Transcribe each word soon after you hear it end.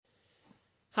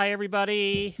Hi,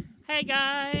 everybody. Hey,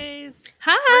 guys.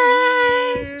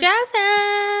 Hi, Jason.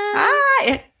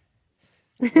 Hi.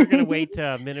 We're going to wait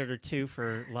a minute or two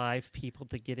for live people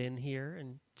to get in here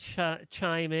and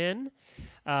chime in.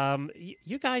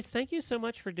 You guys, thank you so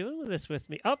much for doing this with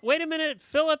me. Oh, wait a minute.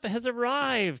 Philip has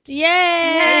arrived. Yay!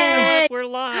 Hey, Philip, we're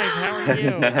live. How are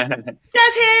you?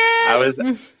 Just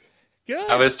hands. Good.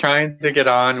 I was trying to get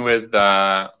on with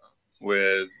the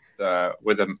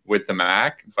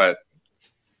Mac, but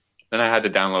then I had to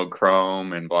download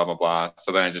Chrome and blah blah blah.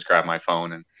 So then I just grabbed my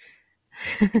phone and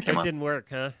came on. It didn't work,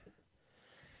 huh?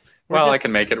 I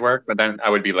can make it work, but then I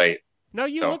would be late. No,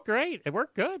 you look great. It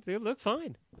worked good. You look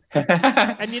fine.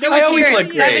 And you know, I always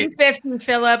look great. 7:50,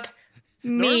 Philip.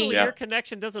 Normally, your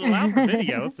connection doesn't allow for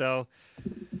video, so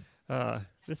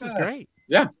this is great.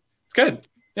 Yeah, it's good.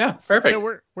 Yeah, perfect.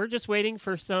 So we're just waiting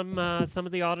for some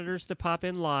of the auditors to pop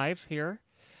in live here,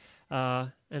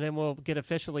 and then we'll get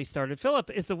officially started. Philip,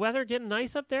 is the weather getting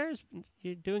nice up there?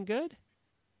 You doing good?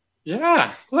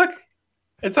 Yeah, look,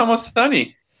 it's almost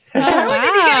sunny. Oh, wow.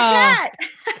 You get a cat.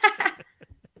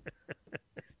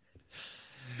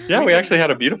 Yeah, we actually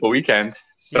had a beautiful weekend,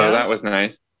 so that was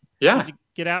nice. Yeah. Did you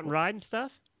get out and ride and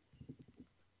stuff?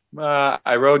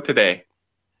 I rode today.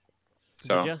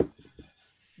 So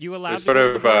you allowed sort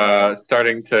of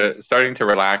starting to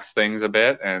relax things a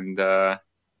bit, and it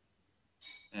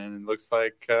looks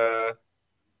like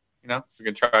we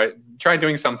can try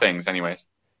doing some things, anyways.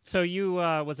 So you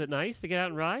was it nice to get out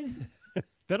and ride? It's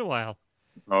been a while.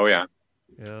 Oh yeah.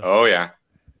 Oh yeah.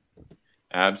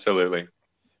 Absolutely.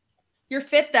 You're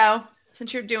fit though,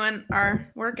 since you're doing our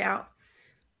workout.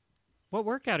 What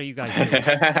workout are you guys doing?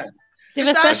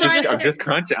 I'm just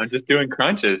crunching. I'm just doing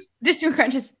crunches. Just doing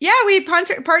crunches. Yeah, we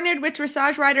partnered with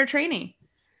Dressage Rider Training.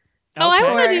 Oh, I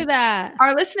want to do that.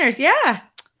 Our listeners, yeah.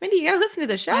 Mindy, you got to listen to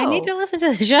the show. I need to listen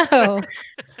to the show.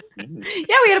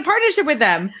 Yeah, we had a partnership with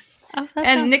them. Oh,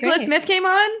 and Nicholas Smith came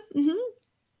on. Mm-hmm.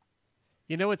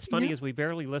 You know what's funny is we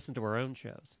barely listen to our own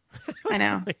shows. I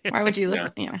know. Why would you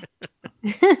listen? Yeah.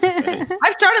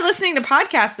 I've started listening to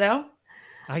podcasts though.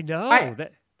 I know.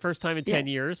 That first time in 10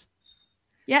 years.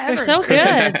 Yeah, they're so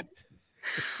good.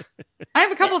 I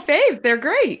have a couple of faves. They're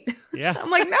great. Yeah. I'm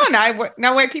like,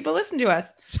 now why people listen to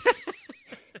us?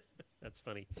 That's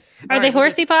funny. Are they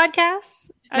horsey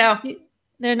podcasts? No.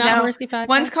 They're not horsey podcasts?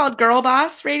 One's called Girl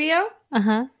Boss Radio.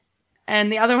 Uh-huh. And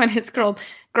the other one is called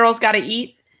Girls Gotta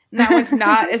Eat. And that one's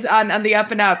not is on the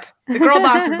up and up. The Girl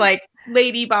Boss is like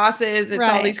lady bosses. It's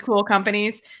all these cool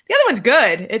companies. The other one's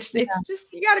good. It's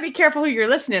just you got to be careful who you're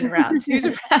listening around. Who's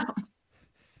around?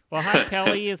 Well, hi,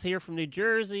 Kelly is here from New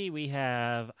Jersey. We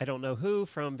have I don't know who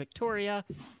from Victoria.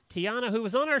 Tiana, who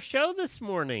was on our show this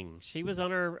morning. She was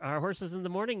on our Horses in the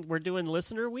Morning. We're doing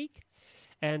Listener Week,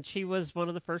 and she was one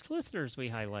of the first listeners we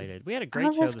highlighted. We had a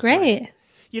great show. That's great. Morning.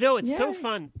 You know, it's so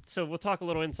fun. So we'll talk a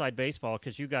little inside baseball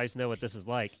because you guys know what this is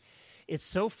like. It's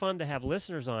so fun to have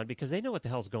listeners on because they know what the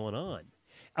hell's going on.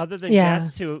 Other than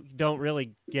guests who don't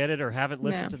really get it or haven't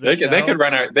listened to the show. They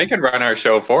could run our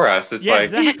show for us. It's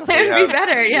exactly. It would be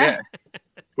better,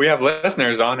 We have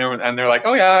listeners on and they're like,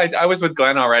 oh yeah, I was with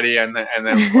Glenn already, and then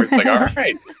we're just like, all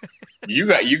right, you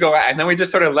go, and then we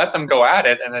just sort of let them go at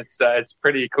it, and it's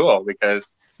pretty cool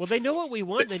because. Well, they know what we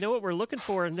want, they know what we're looking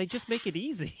for, and they just make it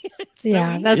easy.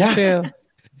 That's true.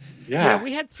 Yeah,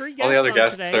 we had 3 guests. All the other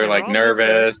guests are like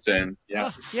nervous and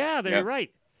they're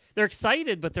right. They're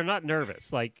excited, but they're not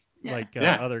nervous like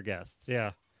other guests.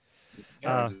 Yeah.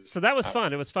 So that was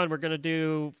fun. It was fun. We're going to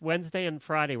do Wednesday and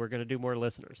Friday. We're going to do more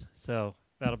listeners. So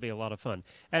that'll be a lot of fun.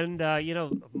 And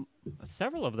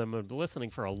several of them have been listening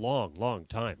for a long, long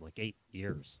time, like 8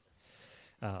 years.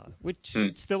 Which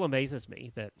still amazes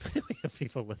me that we have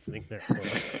people listening there.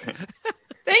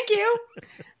 Thank you.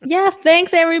 Yeah,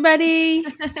 thanks everybody.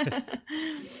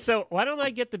 So why don't I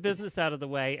get the business out of the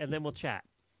way and then we'll chat.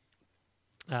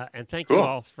 And thank you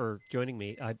all for joining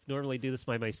me. I normally do this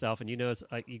by myself, and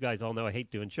you guys all know I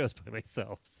hate doing shows by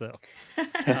myself. So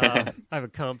I have a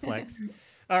complex.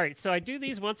 All right, so I do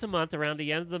these once a month around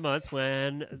the end of the month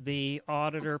when the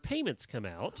auditor payments come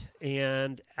out,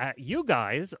 and you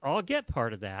guys all get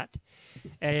part of that.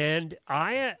 And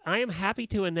I am happy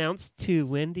to announce to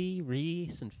Wendy,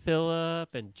 Reese, and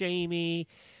Philip, and Jamie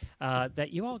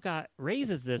that you all got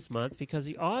raises this month because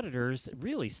the auditors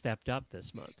really stepped up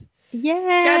this month.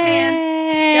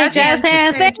 Yay! Jazz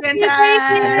hands. Thank you.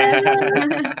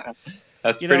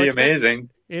 That's pretty amazing.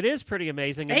 It is pretty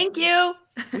amazing. Thank you.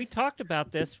 We talked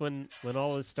about this when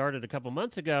all this started a couple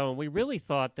months ago, and we really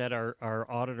thought that our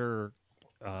auditor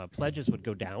pledges would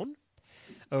go down.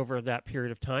 over that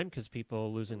period of time because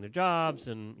people losing their jobs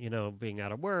and, being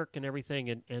out of work and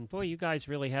everything. And boy, you guys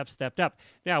really have stepped up.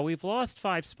 Now, we've lost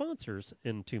 5 sponsors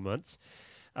in 2 months,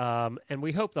 and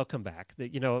we hope they'll come back.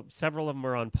 Several of them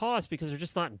are on pause because they're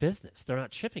just not in business. They're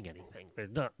not shipping anything. They're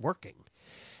not working.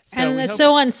 And it's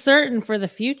so uncertain for the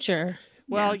future.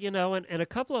 Well, and a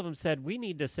couple of them said, we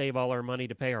need to save all our money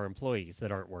to pay our employees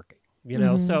that aren't working.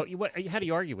 So how do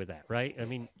you argue with that, right? I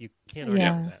mean, you can't argue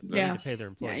with that. They need to pay their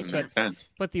employees.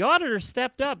 But the auditors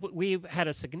stepped up. We've had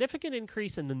a significant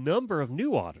increase in the number of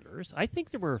new auditors. I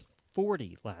think there were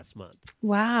 40 last month.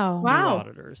 Wow. New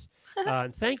auditors.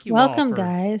 And thank you Welcome, all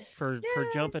guys. for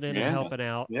jumping in and helping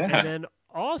out. Yeah. And then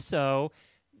also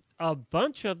a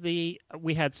bunch of we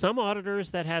had some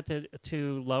auditors that had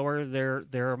to lower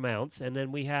their amounts, and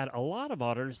then we had a lot of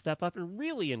auditors step up and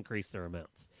really increase their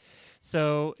amounts.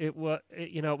 So it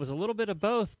was a little bit of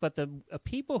both, but the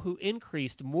people who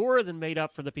increased more than made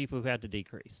up for the people who had to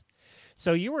decrease.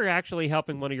 So you were actually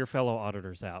helping one of your fellow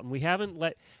auditors out, and we haven't,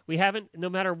 no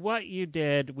matter what you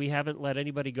did, we haven't let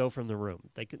anybody go from the room.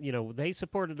 They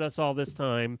supported us all this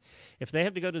time. If they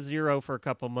have to go to 0 for a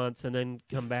couple months and then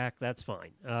come back, that's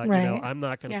fine. Right. I'm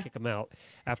not going to kick them out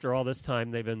after all this time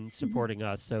they've been supporting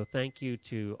us. So thank you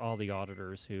to all the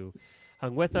auditors who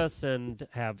hung with us and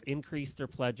have increased their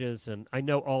pledges. And I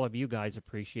know all of you guys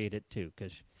appreciate it too,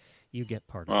 because you get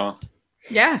part of it.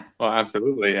 Yeah. Well,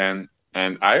 absolutely. And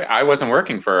I wasn't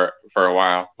working for a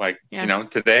while.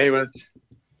 Today was,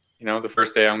 the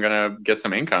first day I'm going to get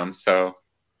some income. So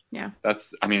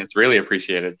it's really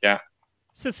appreciated. Yeah.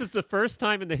 So this is the first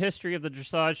time in the history of the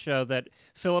dressage show that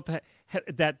Philip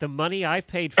that the money I've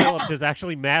paid Philip has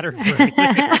actually mattered for anything.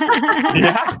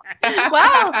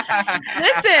 Well,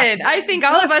 listen, I think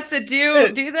all of us that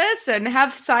do this and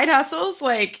have side hustles,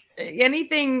 like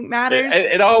anything matters.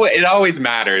 It always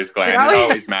matters, Glenn. It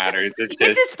always matters.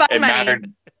 It's just fun money.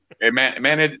 It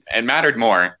mattered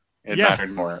more. It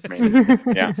mattered more. Maybe.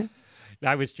 Yeah.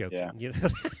 I was joking. Yeah.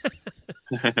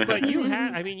 But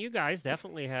you guys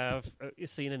definitely have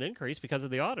seen an increase because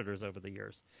of the auditors over the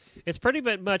years. It's pretty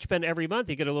much been every month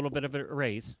you get a little bit of a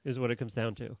raise is what it comes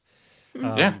down to.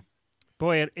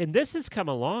 Boy, and this has come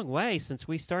a long way since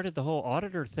we started the whole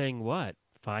auditor thing,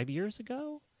 5 years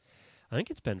ago? I think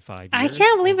it's been 5 years. I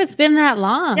can't believe it's been that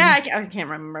long. Yeah, I can't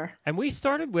remember. And we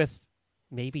started with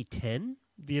maybe 10,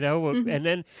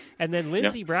 and then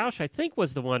Lindsay Roush, I think,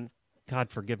 was the one, God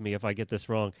forgive me if I get this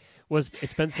wrong,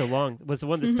 it's been so long, was the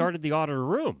one that started the auditor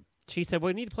room. She said,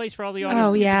 we need a place for all the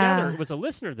auditors together. It was a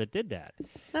listener that did that.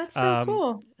 That's so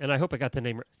cool. And I hope I got the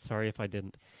name right. Sorry if I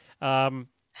didn't.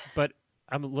 But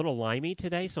I'm a little limey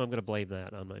today, so I'm going to blame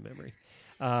that on my memory.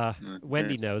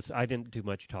 Wendy knows I didn't do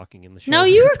much talking in the show. No,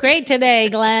 you were great today,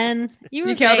 Glenn.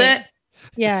 You killed it.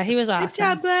 Yeah, he was awesome. Good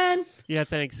job, Glenn. Yeah,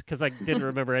 thanks, because I didn't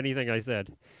remember anything I said.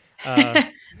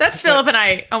 That's Philip and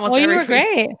I almost you were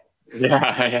great.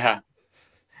 Yeah.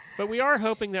 But we are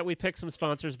hoping that we pick some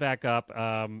sponsors back up.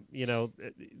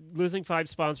 Losing 5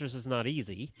 sponsors is not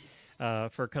easy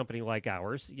for a company like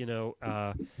ours,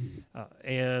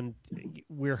 and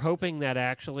we're hoping that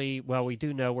actually, we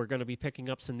do know we're going to be picking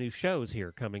up some new shows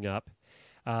here coming up.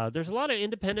 There's a lot of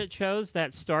independent shows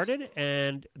that started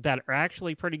and that are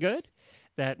actually pretty good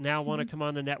that now want to come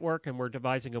on the network, and we're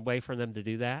devising a way for them to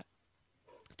do that,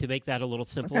 to make that a little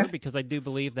simpler, because I do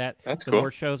believe that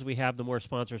more shows we have, the more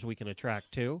sponsors we can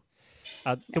attract too.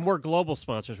 The more global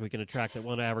sponsors we can attract that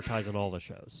want to advertise on all the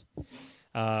shows.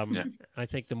 I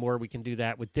think the more we can do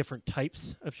that with different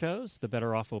types of shows, the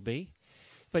better off we'll be.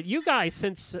 But you guys,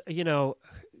 since,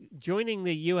 joining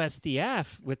the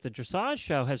USDF with the dressage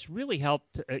show has really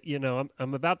helped.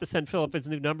 I'm about to send Philip his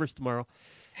new numbers tomorrow.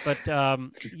 But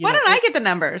why don't I get the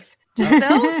numbers? Just Phil?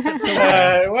 I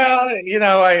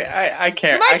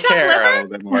care. I care a little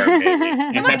bit more.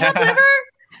 Am I chopped liver?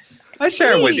 I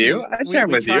share it with you.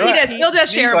 He'll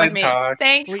just share it with me.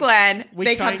 Thanks, Glenn.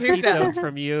 They come through them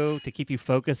from you to keep you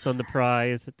focused on the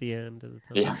prize at the end of the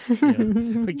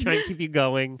time. We try and keep you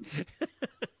going.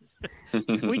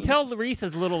 We tell Reese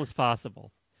as little as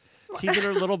possible. She's in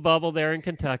her little bubble there in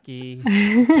Kentucky.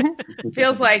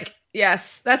 Feels like,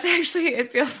 yes,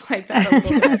 it feels like that a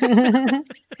little bit.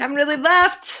 Haven't really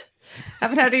left.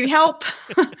 Haven't had any help.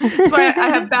 That's why I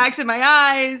have bags in my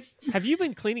eyes. Have you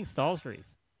been cleaning stalls,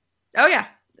 Reese? Oh, yeah.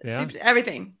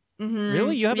 Everything. Mm-hmm.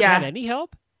 Really? You haven't had any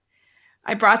help?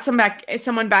 I brought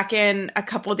someone back in a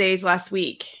couple days last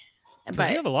week. But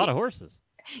you have a lot of horses.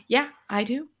 Yeah, I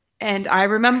do. And I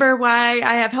remember why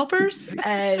I have helpers,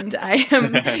 and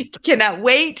I cannot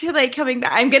wait till they coming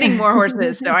back. I'm getting more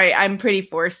horses, so I'm pretty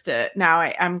forced to now.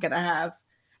 I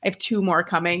have 2 more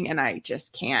coming, and I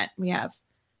just can't. We have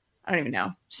I don't even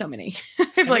know. So many. I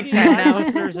have like 10 now.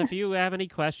 Listeners, if you have any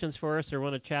questions for us or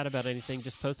want to chat about anything,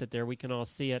 just post it there. We can all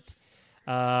see it.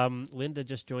 Linda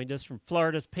just joined us from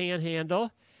Florida's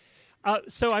Panhandle. A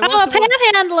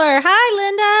panhandler. Hi,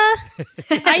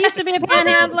 Linda. I used to be a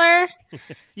panhandler.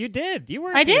 You did. You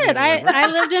were. I did. I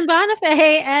lived in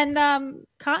Bonifay and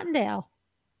Cottondale,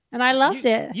 and I loved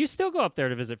it. You still go up there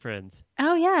to visit friends?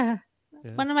 Oh yeah.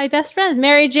 One of my best friends,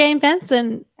 Mary Jane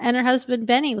Benson, and her husband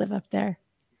Benny live up there.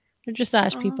 They're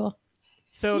dressage people.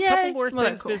 So a couple more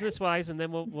things business-wise, and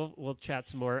then we'll chat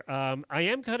some more. I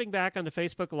am cutting back on the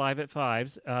Facebook Live at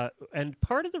 5s, and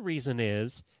part of the reason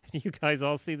is, you guys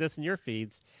all see this in your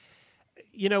feeds,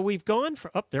 we've gone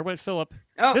for... Oh, there went Philip.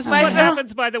 Oh, this is what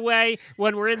happens, by the way,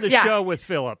 when we're in the show with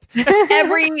Philip.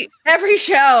 Every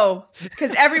show,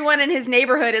 because everyone in his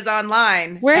neighborhood is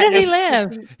online. Where does he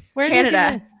live?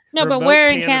 Canada. No, but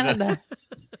where in Canada?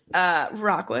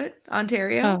 Rockwood,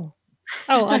 Ontario.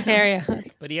 Oh, Ontario.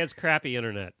 But he has crappy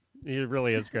internet. He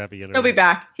really has crappy internet. He'll be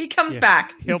back. He comes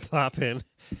back. He'll pop in.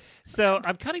 So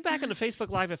I'm cutting back on the Facebook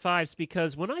Live at 5s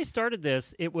because when I started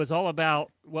this, it was all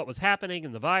about what was happening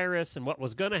and the virus and what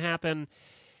was going to happen.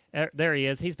 There he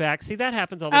is. He's back. See, that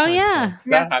happens all the time. Oh, yeah.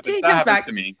 That happens back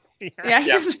to me.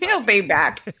 He'll be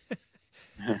back.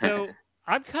 So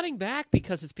I'm cutting back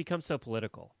because it's become so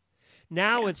political.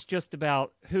 Now it's just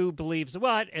about who believes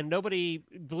what, and nobody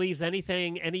believes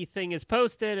anything. Anything is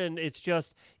posted, and it's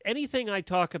just anything I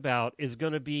talk about is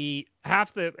going to be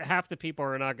half the people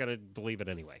are not going to believe it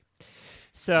anyway.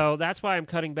 So that's why I'm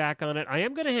cutting back on it. I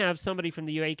am going to have somebody from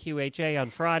the AQHA on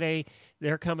Friday.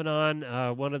 They're coming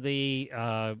on, one of the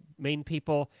main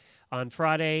people on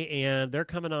Friday, and they're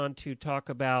coming on to talk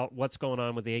about what's going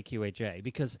on with the AQHA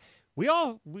because we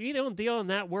don't deal in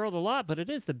that world a lot, but it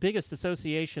is the biggest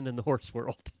association in the horse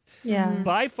world. Yeah.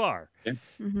 By far. Yeah.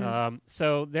 Mm-hmm.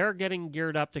 So they're getting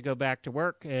geared up to go back to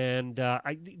work. And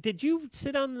did you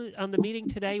sit on the meeting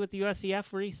today with the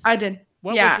USEF, Reese? I did.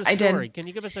 What was the story? I did. Can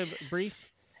you give us a brief?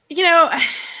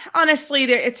 Honestly,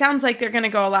 it sounds like they're going to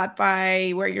go a lot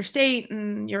by where your state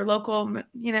and your local,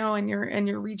 and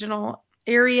your regional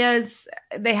areas.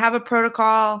 They have a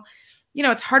protocol.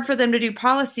 It's hard for them to do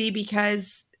policy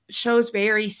because shows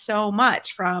vary so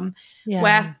much from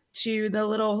WEF to the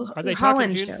little Are they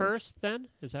Holland talking June shows. 1st then?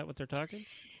 Is that what they're talking?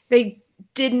 They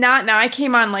did not. Now I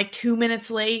came on like 2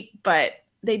 minutes late, but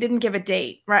they didn't give a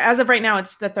date. Right as of right now,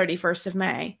 it's the 31st of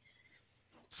May.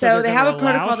 So they have a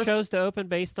protocol. Shows to open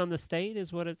based on the state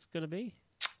is what it's going to be.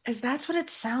 That's what it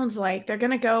sounds like. They're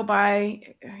going to go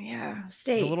by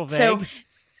state. A little vague. So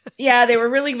they were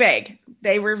really vague.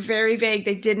 They were very vague.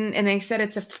 They didn't, and they said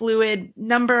it's a fluid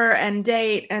number and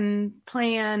date and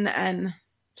plan. And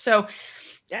so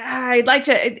I'd like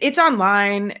to, it's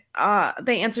online.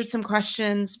 They answered some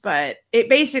questions, but it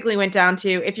basically went down to,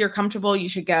 if you're comfortable, you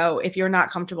should go. If you're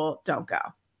not comfortable, don't go.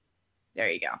 There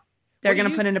you go. They're going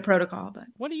to put in a protocol, but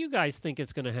what do you guys think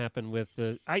is going to happen with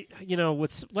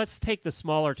let's take the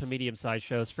smaller to medium-sized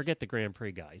shows. Forget the Grand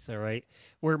Prix guys, all right?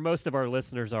 Where most of our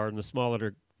listeners are in the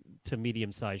smaller to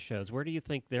medium-sized shows. Where do you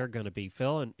think they're going to be,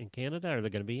 Phil, in Canada? Are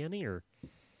there going to be any, or?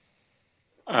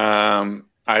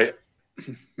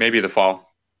 Maybe the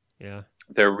fall. Yeah.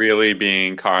 They're really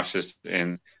being cautious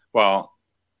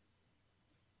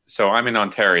so I'm in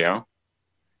Ontario,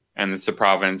 and it's a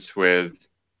province with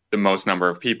the most number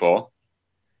of people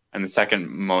and the second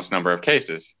most number of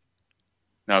cases.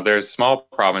 Now there's small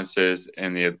provinces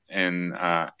on the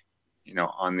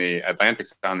Atlantic,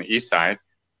 on the east side.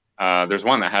 There's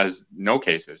one that has no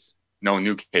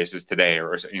new cases today,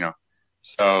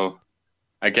 so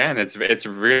again, it's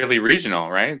really regional,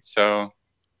 right? So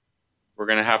we're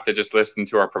going to have to just listen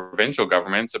to our provincial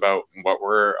governments about what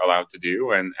we're allowed to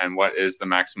do and what is the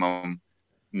maximum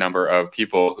number of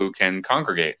people who can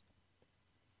congregate.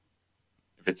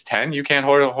 If it's 10, you can't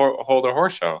hold a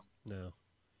horse show. No.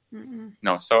 Mm-mm.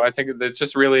 No. So I think it's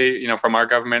just really, from our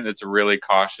government, it's a really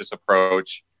cautious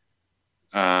approach.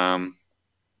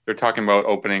 They're talking about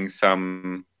opening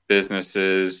some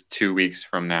businesses 2 weeks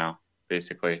from now,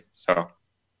 basically. So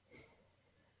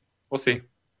we'll see.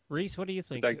 Reese, what do you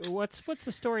think? What's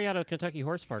the story out of Kentucky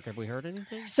Horse Park? Have we heard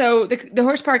anything? So the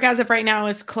horse park as of right now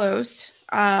is closed.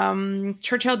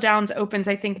 Churchill Downs opens,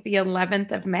 I think, the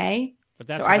 11th of May. But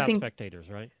that's without spectators,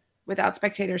 right? Without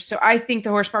spectators. So I think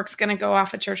the horse park's going to go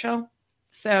off at Churchill.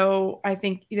 So I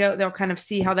think they'll kind of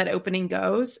see how that opening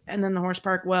goes, and then the horse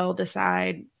park will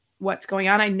decide what's going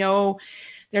on. I know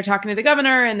they're talking to the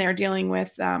governor, and they're dealing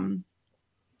with the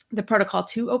protocol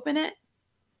to open it.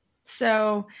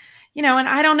 So, and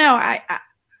I don't know. I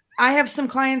have some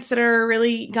clients that are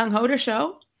really gung-ho to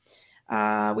show.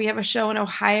 We have a show in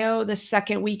Ohio the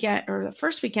second weekend or the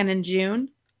first weekend in June.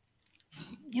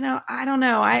 I don't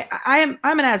know. I'm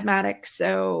an asthmatic,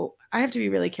 so I have to be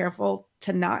really careful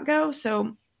to not go.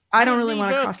 So I don't really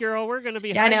want to cross. Girl, we're going to be.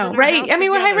 Yeah, I know, right? I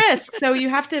mean, we're high risk, so you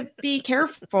have to be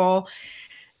careful.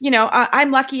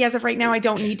 I'm lucky as of right now. I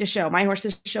don't need to show. My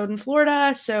horses showed in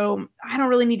Florida, so I don't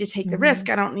really need to take the risk.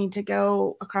 I don't need to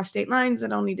go across state lines. I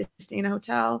don't need to stay in a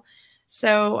hotel.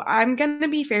 So I'm going to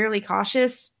be fairly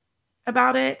cautious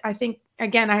about it. I think,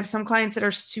 again, I have some clients that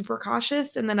are super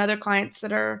cautious and then other clients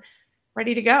that are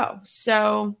ready to go.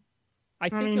 So I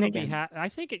think it'll be. I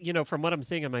think from what I'm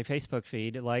seeing on my Facebook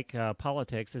feed, like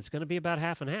politics, it's going to be about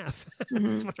half and half.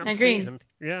 That's what I'm I agree.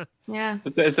 Seeing. Yeah.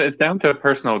 It's down to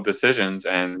personal decisions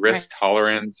and risk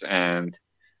tolerance, and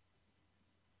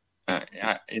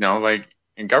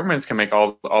and governments can make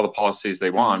all the policies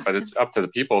they want, but it's up to the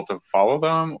people to follow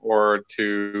them or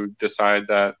to decide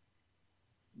that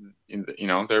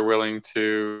they're willing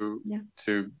to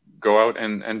go out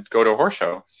and go to a horse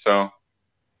show. So.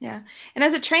 Yeah. And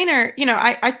as a trainer,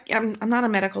 I'm not a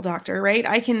medical doctor, right?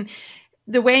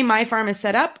 The way my farm is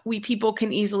set up, people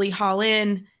can easily haul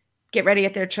in, get ready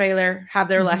at their trailer, have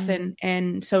their lesson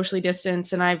and socially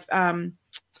distance. And I've,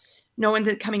 no one's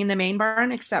coming in the main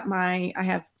barn except I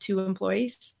have 2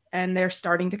 employees and they're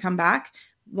starting to come back.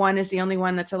 One is the only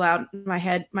one that's allowed. My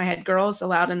head girl is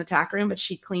allowed in the tack room, but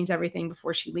she cleans everything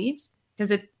before she leaves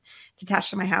because it's attached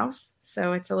to my house.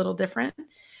 So it's a little different.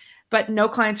 But no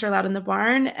clients are allowed in the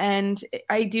barn. And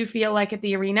I do feel like at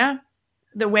the arena,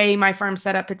 the way my farm's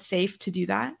set up, it's safe to do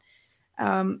that.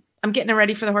 I'm getting it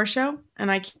ready for the horse show, and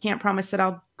I can't promise that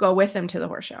I'll go with them to the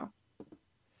horse show.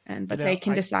 But they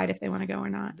can decide if they want to go or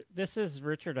not. This is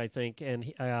Richard, I think,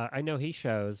 and I know he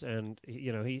shows, and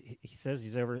he says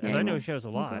he's over, and I know he shows a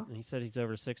lot. And he said he's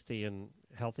over 60 and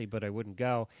healthy, but I wouldn't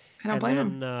go. I don't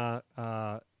blame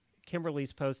him.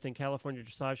 Kimberly's posting, California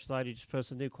Dressage Society just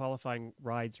posted new qualifying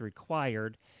rides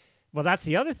required. Well, that's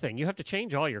the other thing. You have to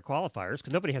change all your qualifiers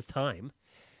because nobody has time.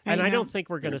 I don't think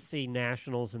we're going to see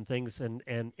nationals and things and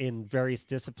in various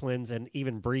disciplines and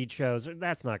even breed shows.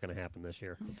 That's not going to happen this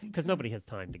year because nobody has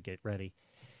time to get ready.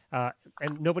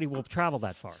 And nobody will travel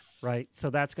that far, right? So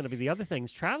that's going to be the other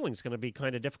things. Traveling is going to be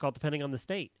kind of difficult depending on the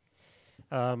state.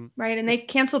 Right, and they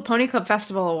canceled Pony Club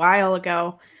Festival a while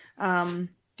ago.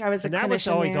 That was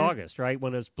always there. August, right?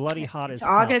 When it was bloody hot as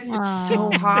August. It's so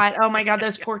hot. Oh my God,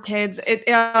 those poor kids.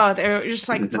 They're just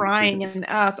like frying and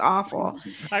it's awful.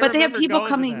 But they have people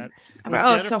coming.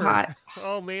 It's so hot.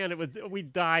 Oh man, we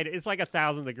died. It's like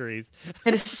 1,000 degrees.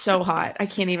 It is so hot. I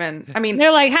can't even. I mean,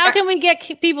 they're like, how can we get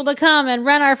people to come and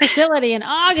run our facility in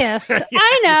August?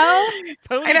 I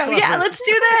know. Yeah, let's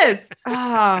do this.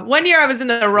 One year I was in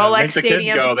the Rolex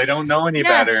Stadium. Go. They don't know any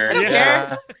better. I don't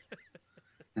care.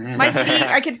 My feet,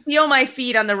 I could feel my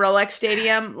feet on the Rolex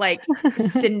Stadium,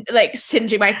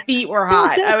 singeing. My feet were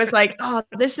hot. I was like, "Oh,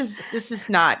 this is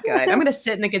not good. I'm going to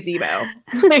sit in the gazebo.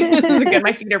 This isn't good.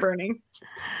 My feet are burning."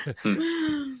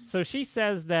 So she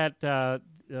says that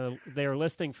they're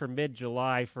listing for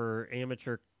mid-July for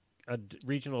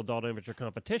regional adult amateur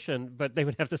competition, but they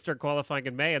would have to start qualifying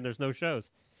in May, and there's no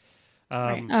shows.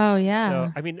 Right. Oh yeah.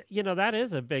 So I mean, that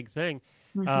is a big thing.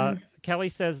 Kelly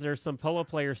says there's some polo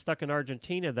players stuck in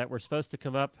Argentina that were supposed to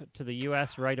come up to the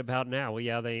U.S. right about now. Well,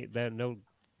 yeah, they know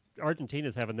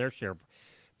Argentina's having their share.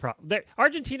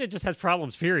 Argentina just has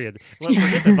problems, period. Let's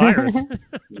forget the virus.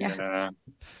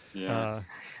 Yeah.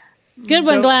 Good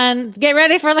one, Glenn. Get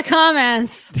ready for the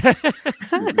comments.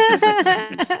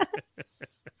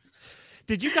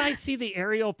 Did you guys see the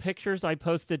aerial pictures I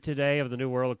posted today of the New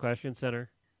World Equestrian Center?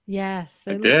 Yes.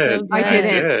 I did. I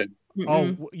didn't.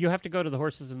 Oh, you have to go to the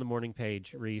Horses in the Morning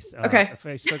page, Reese. Okay.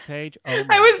 Facebook page. Oh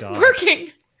I was working.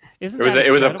 It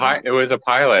was a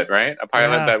pilot, right? A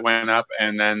pilot that went up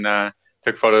and then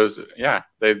took photos. Yeah,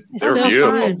 they're so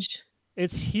beautiful. Fun.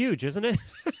 It's huge, isn't it?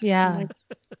 Yeah.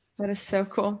 That is so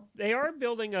cool. They are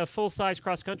building a full-size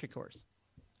cross-country course.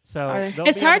 So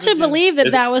it's hard to believe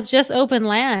that was just open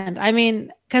land. I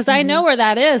mean, because I know where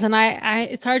that is, and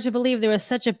it's hard to believe there was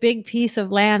such a big piece of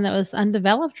land that was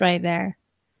undeveloped right there.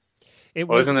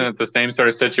 Isn't it the same sort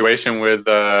of situation with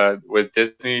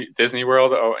Disney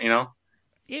World?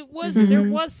 It was. There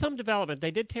was some development.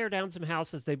 They did tear down some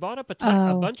houses. They bought up a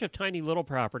bunch of tiny little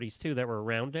properties too that were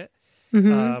around it.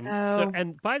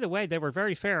 And by the way, they were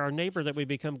very fair. Our neighbor that we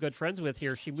become good friends with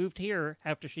here, she moved here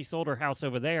after she sold her house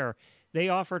over there. They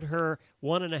offered her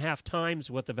 1.5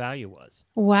 times what the value was.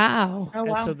 Wow. Oh,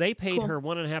 wow. So they paid her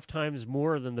 1.5 times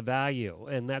more than the value,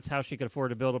 and that's how she could afford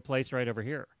to build a place right over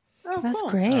here. Oh, that's cool.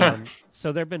 great.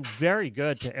 So they've been very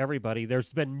good to everybody.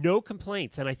 There's been no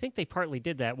complaints, and I think they partly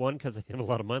did that, one, because they have a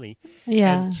lot of money,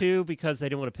 yeah, and two, because they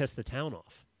didn't want to piss the town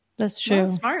off. That's true. Well,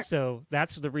 smart. So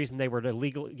that's the reason they were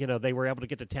illegal. They were able to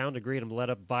get the town to agree to let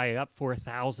up buy up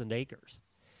 4,000 acres.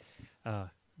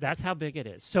 That's how big it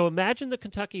is. So imagine the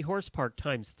Kentucky Horse Park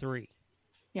times 3.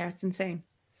 Yeah, it's insane.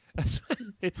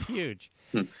 It's huge.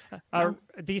 Do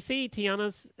you see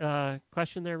Tiana's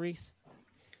question there, Reese?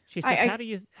 She says, "How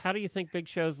do you think big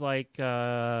shows like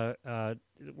World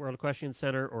Equestrian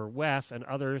Center or WEF and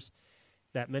others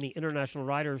that many international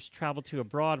riders travel to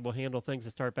abroad will handle things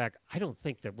to start back?" I don't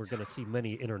think that we're going to see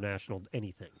many international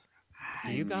anything.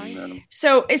 Do you guys?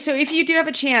 So if you do have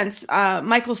a chance,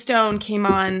 Michael Stone came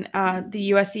on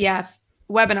the USEF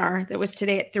webinar that was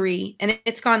today at 3, and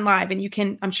it's gone live, and you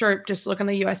can, I'm sure, just look on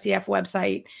the USEF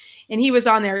website. And he was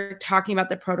on there talking about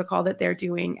the protocol that they're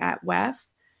doing at WEF.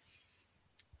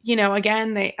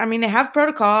 Again, they have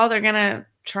protocol. They're going to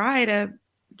try to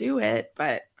do it.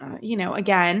 But,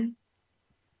 again,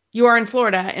 you are in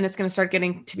Florida and it's going to start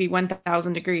getting to be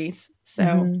 1,000 degrees.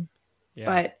 So,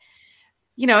 but,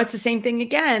 it's the same thing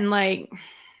again. Like,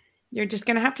 you're just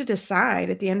going to have to decide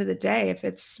at the end of the day if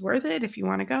it's worth it, if you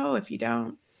want to go, if you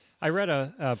don't. I read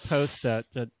a post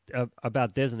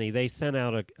about Disney. They sent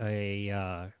out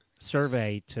a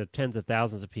survey to tens of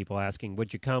thousands of people asking,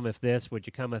 would you come if this, would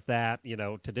you come if that,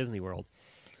 to Disney World.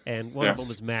 And one of them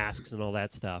was masks and all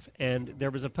that stuff. And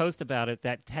there was a post about it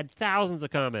that had thousands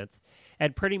of comments.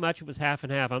 And pretty much it was half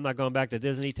and half. I'm not going back to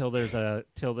Disney till there's a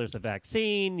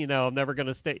vaccine. I'm never going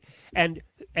to stay. And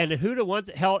who the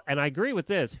wants hell? And I agree with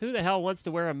this. Who the hell wants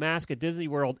to wear a mask at Disney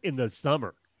World in the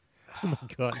summer? Oh my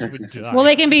gosh, you would die. Well,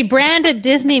 they can be branded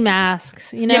Disney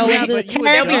masks, with the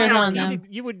characters on them.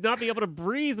 You would not be able to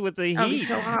breathe with the heat. Oh,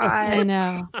 so hot. I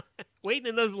know. Waiting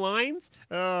in those lines.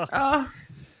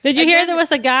 Did you hear there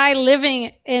was a guy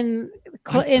living in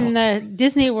the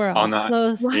Disney World,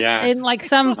 in like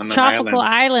some tropical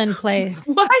island place?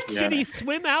 What? Yeah. Did he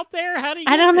swim out there? How do you?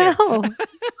 I don't know.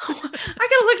 I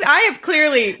gotta look. I have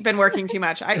clearly been working too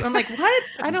much. I'm like, what?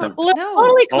 I don't know.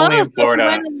 Totally close. Only in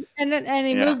Florida. And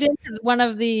he moved into one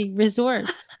of the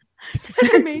resorts.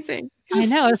 That's amazing. I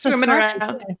know. It's swimming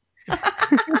around.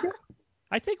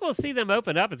 I think we'll see them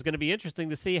open up. It's going to be interesting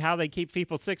to see how they keep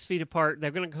people 6 feet apart.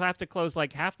 They're going to have to close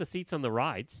like half the seats on the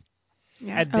rides.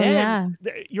 Yeah. And then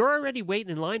you're already waiting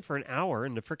in line for an hour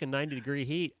in the freaking 90-degree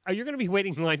heat. You're going to be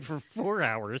waiting in line for 4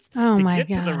 hours to get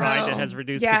to the ride that has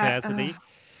reduced capacity.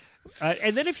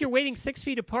 And then if you're waiting 6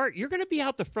 feet apart, you're going to be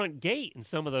out the front gate in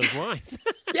some of those lines.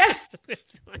 Yes.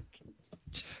 It's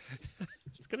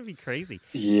going to be crazy.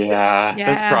 Yeah,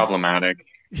 that's problematic.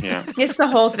 Yeah, it's the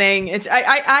whole thing. It's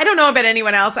I don't know about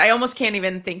anyone else. I almost can't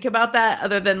even think about that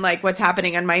other than like what's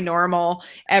happening on my normal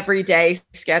everyday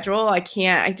schedule. I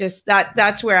can't. I just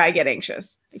that's where I get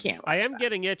anxious. I can't. I am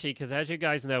getting itchy because, as you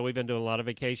guys know, we've been doing a lot of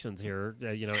vacations here.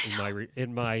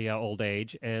 In my old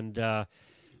age, and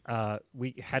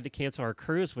we had to cancel our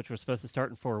cruise, which was supposed to start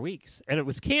in 4 weeks, and it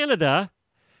was Canada.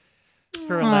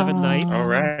 For 11 nights. All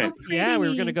right. Yeah, we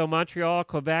were going to go Montreal,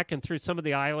 Quebec, and through some of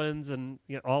the islands and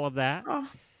all of that.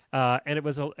 And it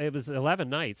was 11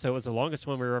 nights, so it was the longest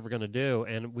one we were ever going to do,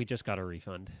 and we just got a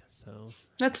refund. So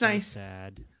that's nice.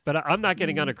 Sad, but I'm not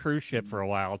getting on a cruise ship for a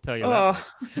while. I'll tell you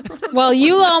that. Well,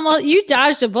 you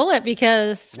dodged a bullet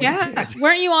because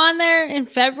weren't you on there in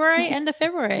February, end of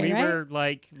February? We right? were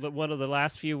like one of the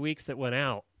last few weeks that went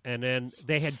out, and then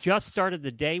they had just started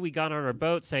the day we got on our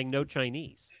boat saying no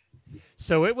Chinese.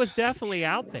 So it was definitely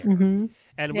out there. Mm-hmm.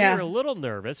 And we were a little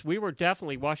nervous. We were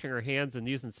definitely washing our hands and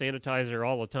using sanitizer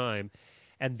all the time.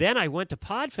 And then I went to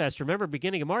Podfest, remember,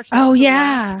 beginning of March. That was the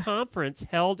last conference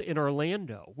held in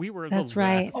Orlando. We were the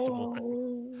last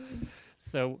one.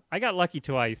 So I got lucky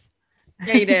twice.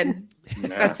 Yeah, you did.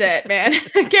 That's it, man.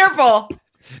 Careful.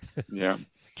 Yeah.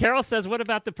 Carol says, what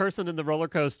about the person in the roller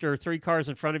coaster, 3 cars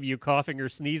in front of you, coughing or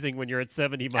sneezing when you're at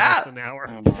 70 miles an hour?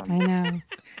 I know.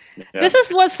 Yeah. This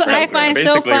is what I find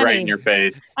so funny. Right in your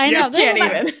face. I know. Can't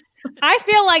even. I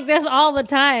feel like this all the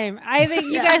time. I think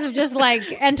you guys have just like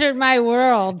entered my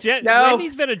world.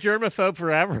 Wendy's been a germaphobe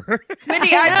forever. Wendy,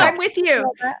 I'm with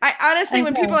you. I honestly,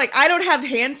 when people are like, I don't have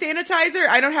hand sanitizer,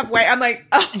 I don't have I'm like,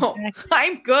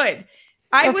 I'm good.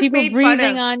 I was people made breathing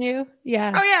fun of. on you.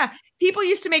 Yeah. Oh yeah. People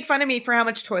used to make fun of me for how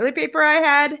much toilet paper I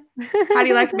had. How do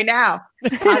you like me now?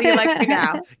 How do you like me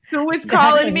now? Who was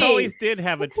calling me? I always did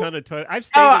have a ton of toilet. I've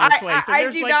stayed in a place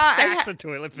and there's stacks of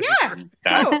toilet paper.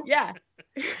 Yeah. Oh, yeah.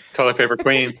 Toilet paper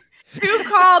queen. Who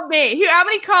called me? How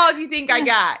many calls do you think I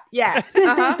got? Yeah.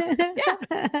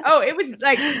 Yeah. Oh, it was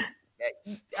like,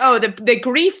 the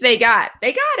grief they got.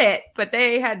 They got it, but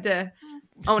they had to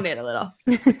own it a little.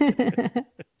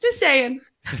 Just saying.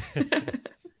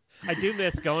 I do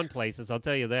miss going places. I'll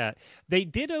tell you that. They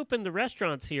did open the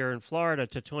restaurants here in Florida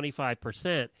to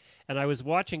 25%, and I was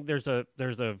watching. There's a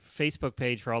Facebook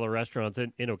page for all the restaurants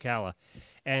in Ocala,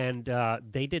 and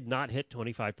they did not hit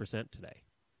 25% today.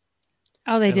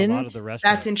 Oh, they didn't. A lot of the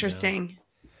restaurants. That's interesting.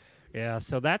 Yeah,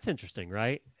 so that's interesting,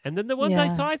 right? And then the ones I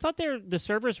saw, I thought the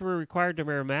servers were required to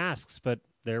wear masks, but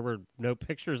there were no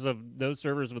pictures of no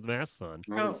servers with masks on.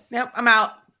 Oh, nope, I'm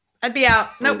out. I'd be out.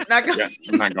 Nope, not going. Yeah,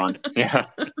 I'm not going. Yeah.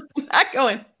 Not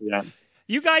going. Yeah.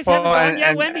 You guys haven't gone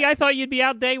yet, Wendy? I thought you'd be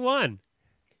out day one.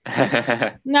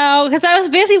 No, because I was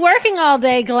busy working all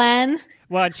day, Glenn.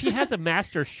 Well, she has a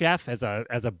master chef as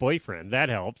a boyfriend. That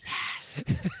helps. Yes.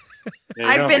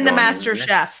 I've been the master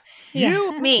chef.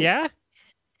 You? Me. Yeah?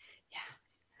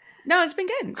 No, it's been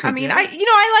good. I mean,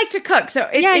 I like to cook, so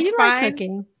it's fine. Like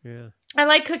cooking. Yeah. I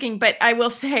like cooking, but I will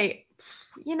say,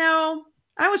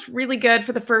 I was really good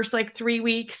for the first 3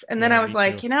 weeks. And then I was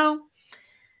like,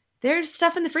 there's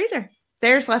stuff in the freezer.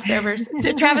 There's leftovers.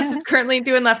 Travis is currently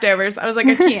doing leftovers. I was like,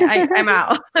 I can't. I'm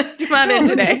out. Come on in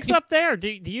today. Who cooks up there? Do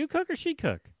you cook or she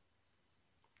cook?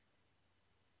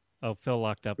 Oh, Phil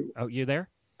locked up. Oh, you there?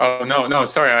 Oh, no.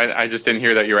 Sorry. I just didn't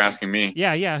hear that you were asking me.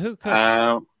 Yeah. Who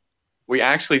cooks? We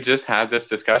actually just had this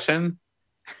discussion.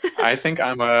 I think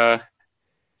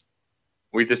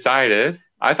we decided,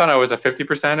 I thought I was a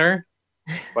 50%er.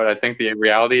 But I think the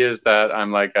reality is that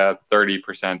I'm like a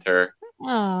 30%er.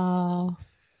 Oh,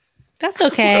 that's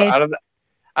okay. So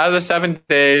out of the 7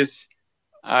 days,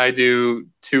 I do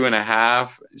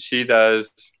 2.5. She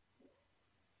does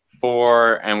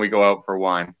 4, and we go out for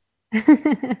 1.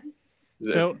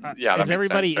 So, is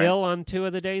everybody ill on 2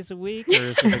 of the days a week, or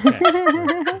is it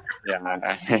okay?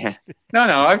 Yeah. No,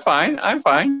 I'm fine.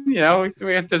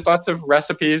 There's lots of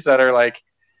recipes that are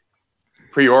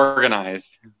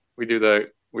pre-organized. We do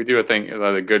a thing,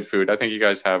 the good food. I think you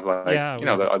guys have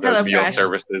the meal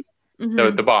services.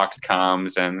 Mm-hmm. The box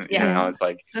comes and it's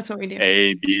that's what we do.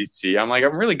 A, B, C. I'm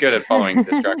really good at following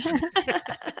instructions.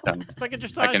 It's like a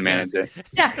dressage I can manage it.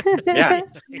 Yeah.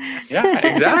 Yeah.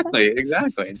 Exactly.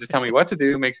 Just tell me what to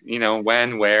do,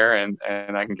 when, where, and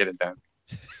I can get it done.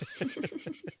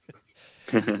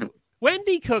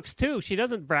 Wendy cooks too. She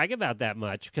doesn't brag about that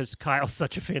much because Kyle's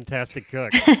such a fantastic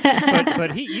cook.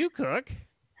 but you cook.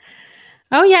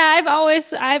 Oh yeah, I've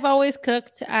always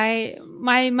cooked.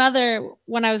 My mother,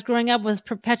 when I was growing up, was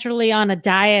perpetually on a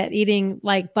diet, eating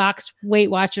boxed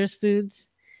Weight Watchers foods,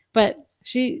 but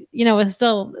she, was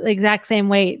still the exact same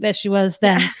weight that she was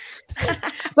then.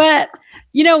 But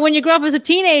when you grow up as a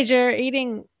teenager,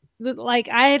 eating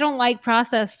I don't like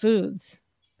processed foods,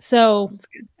 so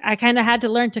I kind of had to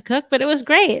learn to cook. But it was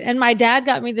great, and my dad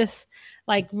got me this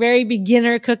very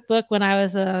beginner cookbook when I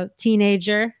was a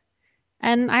teenager.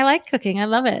 And I like cooking. I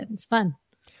love it. It's fun.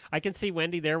 I can see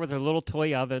Wendy there with her little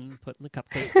toy oven, putting the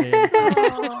cupcakes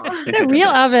in. A real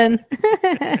oven.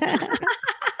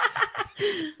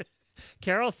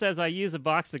 Carol says, I use a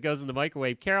box that goes in the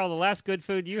microwave. Carol, the last good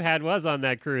food you had was on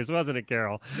that cruise, wasn't it,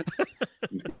 Carol?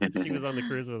 She was on the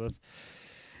cruise with us.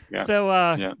 Yeah.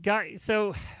 So,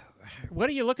 so what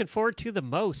are you looking forward to the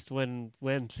most when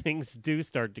things do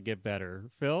start to get better?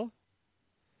 Phil?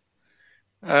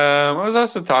 I was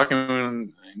also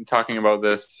talking about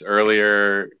this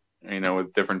earlier,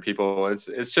 with different people.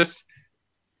 It's just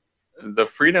the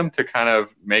freedom to kind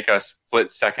of make a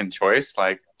split second choice.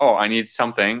 I need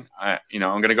something. I'm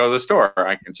going to go to the store.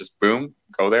 I can just boom,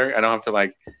 go there. I don't have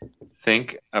to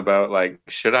think about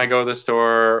should I go to the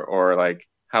store or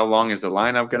how long is the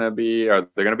lineup going to be? Are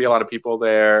there going to be a lot of people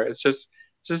there? It's just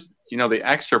the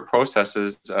extra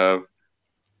processes of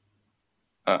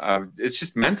it's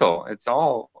just mental. It's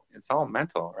all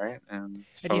mental, right? And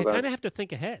you kind of have to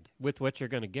think ahead with what you're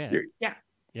going to get. Yeah.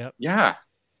 Yep. Yeah.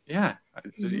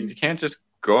 You can't just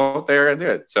go out there and do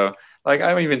it. So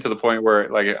I'm even to the point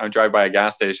where I drive by a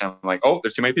gas station. I'm like, oh,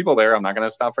 there's too many people there. I'm not going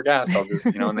to stop for gas. I'll just,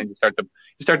 and then you start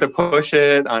to push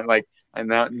it on and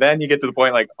then you get to the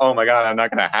point oh my God, I'm not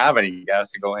going to have any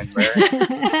gas to go anywhere.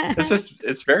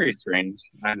 It's very strange.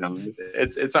 I don't know.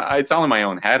 It's all in my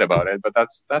own head about it, but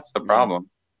that's the problem.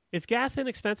 Is gas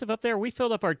inexpensive up there? We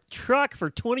filled up our truck for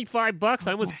 $25.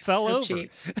 I almost fell over. Cheap.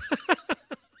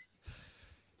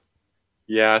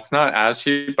 Yeah, it's not as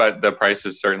cheap, but the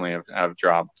prices certainly have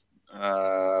dropped.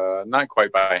 Not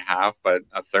quite by half, but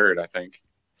a third, I think.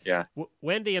 Yeah.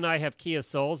 Wendy and I have Kia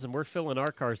Souls, and we're filling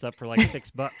our cars up for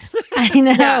 $6. I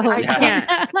know. Yeah, I can't.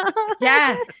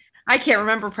 Yeah, I can't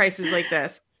remember prices like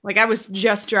this. I was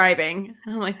just driving.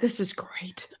 I'm like, this is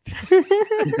great.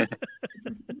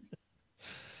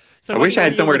 So I wish I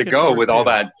had somewhere to go with all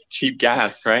that cheap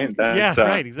gas, right?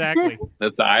 Right, exactly.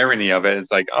 That's the irony of it.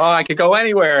 It's like, oh, I could go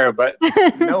anywhere, but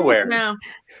nowhere. No.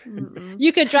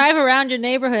 You could drive around your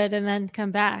neighborhood and then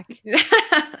come back.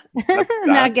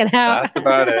 Not get out. That's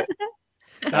about it.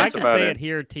 I can say it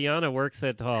here. Tiana works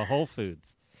at Whole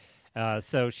Foods.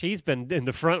 So she's been in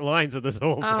the front lines of this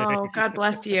whole thing. Oh, God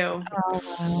bless you. Oh,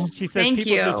 wow. She says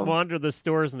people just wander the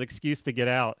store as an excuse to get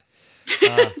out.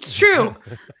 It's true.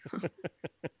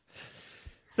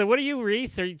 So what are you,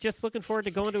 Reese? Are you just looking forward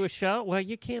to going to a show? Well,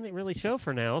 you can't really show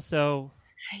for now, so.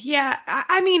 Yeah,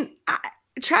 I mean,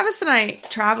 Travis and I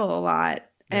travel a lot.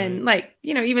 And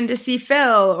even to see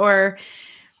Phil or,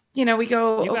 we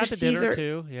go overseas to dinner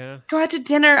too, yeah. Go out to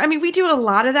dinner. I mean, we do a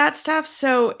lot of that stuff.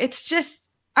 So it's just,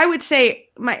 I would say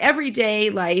my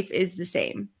everyday life is the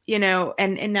same,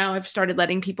 and now I've started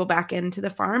letting people back into the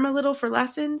farm a little for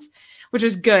lessons, which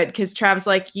is good because Travis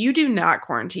you do not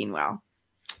quarantine well.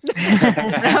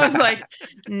 And I was like,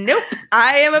 nope,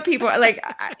 I am a people. I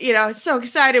was so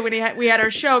excited when we had our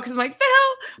show because I'm like, Phil,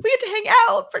 we get to hang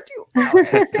out for 2 hours.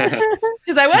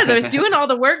 Because I was doing all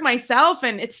the work myself,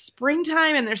 and it's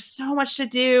springtime, and there's so much to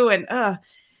do, and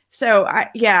so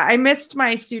I missed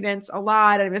my students a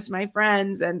lot. I missed my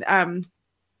friends, and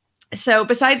so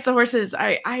besides the horses,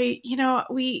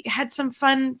 we had some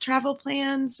fun travel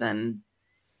plans, and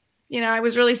I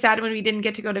was really sad when we didn't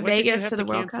get to go to Vegas to the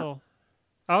World Cup.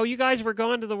 Oh, you guys were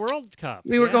going to the World Cup.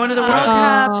 We were going to the World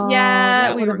Cup.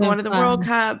 Yeah, we were going to the World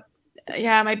Cup.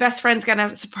 Yeah, my best friend's got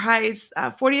a surprise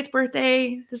 40th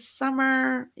birthday this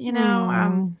summer.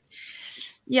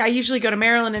 I usually go to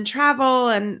Maryland and travel,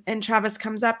 and Travis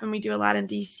comes up, and we do a lot in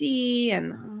DC,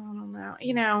 and I don't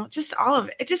know, just all of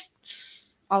it.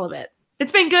 All of it.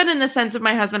 It's been good in the sense of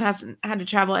my husband hasn't had to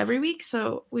travel every week,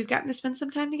 so we've gotten to spend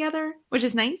some time together, which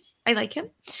is nice. I like him.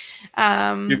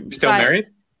 You're still married?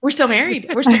 We're still married.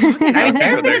 We're still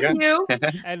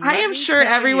I am sure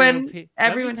everyone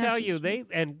tell you,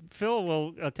 and Phil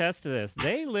will attest to this.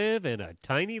 They live in a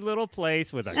tiny little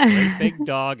place with a great big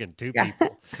dog and 2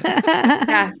 people.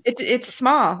 Yeah, it's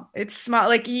small. It's small.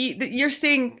 Like you're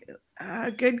seeing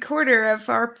a good quarter of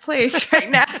our place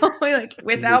right now,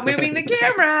 without moving the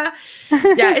camera.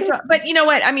 Yeah, but you know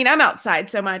what? I mean, I'm outside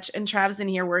so much, and Travis in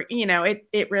here work.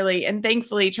 It really, and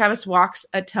thankfully, Travis walks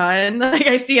a ton.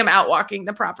 I see him out walking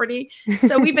the property,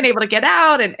 so we've been able to get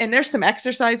out, and there's some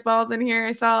exercise balls in here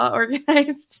I saw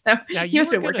organized. So now you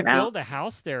were going to build a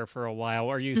house there for a while.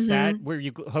 Are you sad? Were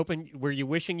you hoping? Were you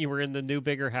wishing you were in the new,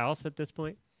 bigger house at this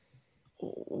point?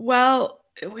 Well,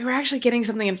 we were actually getting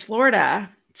something in Florida.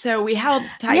 So we held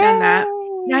tight on that.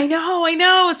 Yeah, I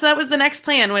know. So that was the next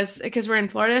plan, was because we're in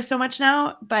Florida so much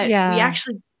now, but we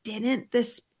actually didn't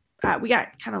we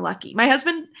got kind of lucky. My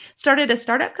husband started a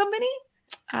startup company.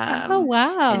 Oh,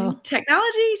 wow. In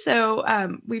technology. So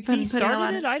we've been putting a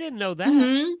lot of... I didn't know that.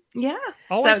 Mm-hmm. Yeah.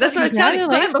 So that's what I was telling you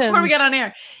before we got on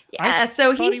air. Yeah.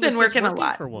 So he's been working a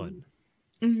lot. For one.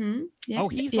 Mm-hmm. Yeah. Oh,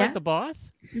 he's like the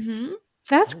boss? Mm-hmm.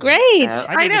 That's great.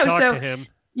 I know. Talk to him.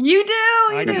 You do.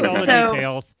 I need all the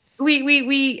details.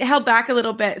 We held back a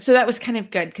little bit, so that was kind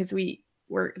of good because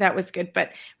that was good.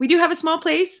 But we do have a small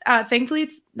place. Thankfully,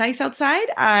 it's nice outside.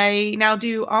 I now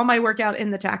do all my workout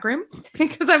in the tack room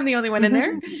because I'm the only one in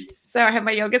there. So I have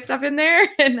my yoga stuff in there,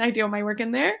 and I do all my work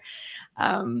in there.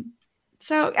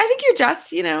 So I think you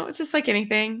adjust. It's just like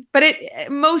anything. But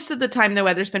most of the time the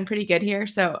weather's been pretty good here.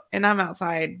 So, and I'm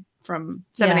outside from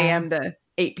 7 a.m. to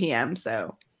 8 p.m.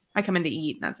 So I come in to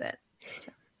eat, and that's it.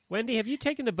 So. Wendy, have you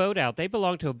taken the boat out? They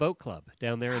belong to a boat club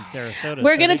down there in Sarasota.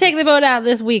 We're going to take the boat out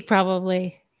this week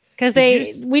probably because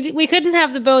we couldn't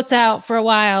have the boats out for a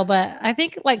while, but I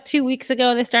think 2 weeks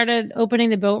ago they started opening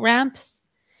the boat ramps,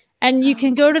 and you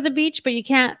can go to the beach, but you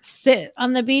can't sit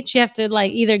on the beach. You have to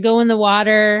either go in the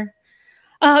water.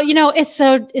 It's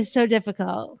so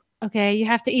difficult. Okay, you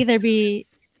have to either be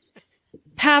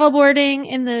paddleboarding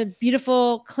in the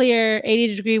beautiful, clear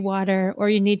 80-degree water, or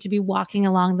you need to be walking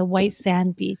along the white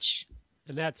sand beach.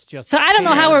 And that's just so. I don't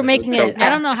know how we're making it. I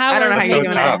don't know how we're making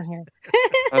it down here.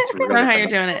 I don't know how you're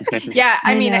doing it. Yeah,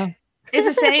 I mean,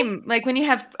 it's the same. Like when you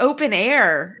have open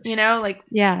air,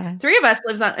 yeah. 3 of us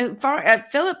lives on.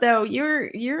 Philip, though,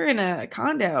 you're in a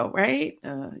condo, right?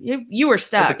 You were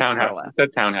stuck. It's a townhouse. It's a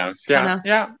townhouse.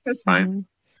 Yeah, that's fine. Mm-hmm.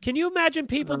 Can you imagine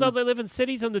people, though, they live in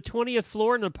cities on the 20th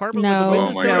floor in an apartment with the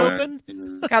windows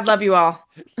open? God love you all.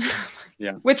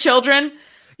 Yeah. With children?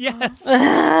 Yes.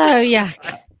 Yeah.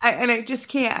 I just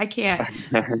can't. I can't.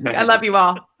 I love you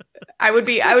all. I would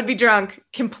be drunk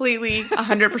completely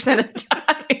 100% of the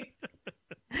time.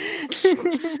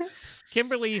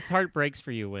 Kimberly's heart breaks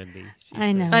for you, Wendy.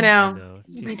 I know. I know.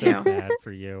 She's so sad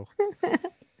for you.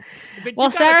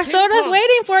 Well, Sarasota's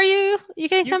waiting for you. You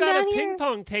can come down here. You got a ping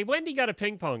pong table. Wendy got a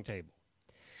ping pong table.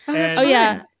 Oh,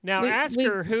 yeah. Now ask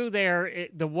her who there,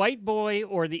 the white boy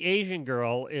or the Asian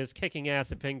girl is kicking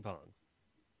ass at ping pong.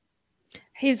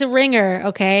 He's a ringer,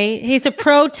 okay? He's a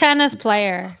pro tennis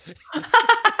player.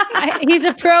 He's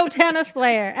a pro tennis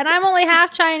player, and I'm only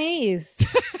half Chinese. So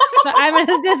I'm at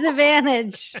a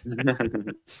disadvantage.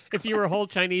 If you were whole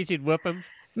Chinese, you'd whip him.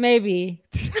 Maybe,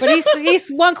 but he's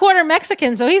 1/4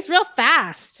 Mexican, so he's real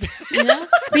fast,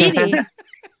 speedy,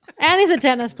 and he's a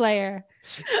tennis player.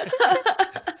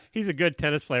 He's a good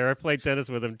tennis player. I played tennis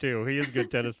with him too. He is a good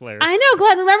tennis player. I know,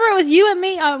 Glenn. Remember, it was you and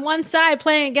me on one side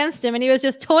playing against him, and he was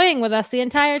just toying with us the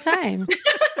entire time.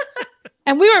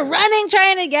 And we were running,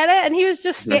 trying to get it, and he was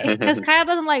just because Kyle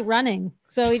doesn't like running,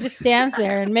 so he just stands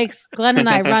there and makes Glenn and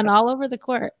I run all over the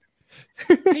court.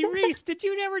 Hey Reese, did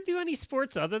you never do any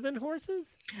sports other than horses?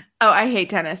 Oh, I hate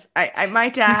tennis. My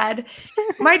dad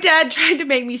tried to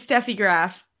make me Steffi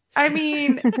Graf. I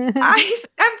mean,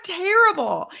 I'm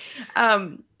terrible.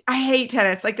 I hate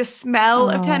tennis. Like the smell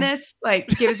of tennis, like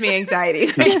gives me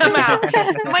anxiety. I come out.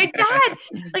 My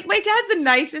dad's the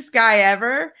nicest guy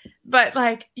ever, but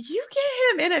like you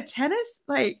get him in a tennis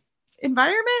like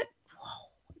environment,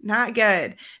 not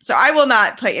good. So I will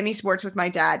not play any sports with my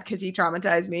dad because he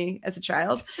traumatized me as a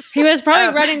child. He was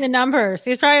probably running the numbers.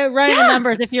 He's probably running the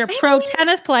numbers if you're a pro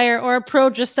tennis player or a pro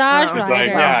dressage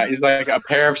rider. He's like a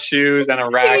pair of shoes and a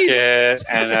racket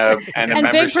and a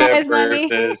membership. Big prize money.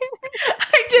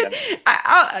 I did.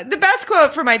 The best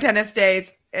quote for my tennis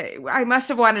days, I must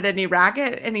have wanted a new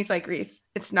racket. And he's like, Reese,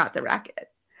 it's not the racket.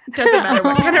 It doesn't matter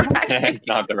what kind of racket. It's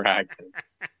not the racket.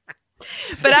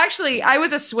 But actually, I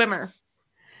was a swimmer.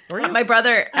 My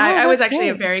brother, I was actually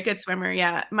a very good swimmer.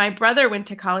 Yeah. My brother went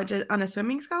to college on a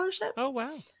swimming scholarship. Oh,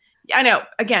 wow. I know.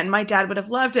 Again, my dad would have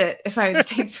loved it if I had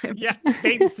stayed swimming. Yeah.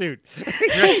 Bathing suit.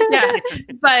 Yeah.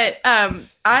 But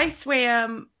I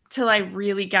swam till I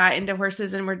really got into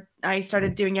horses and I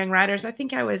started doing Young Riders. I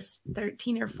think I was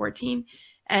 13 or 14.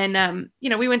 And,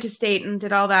 we went to state and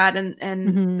did all that.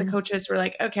 And the coaches were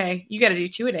like, okay, you got to do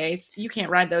 2-a-days. You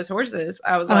can't ride those horses.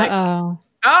 I was like, oh,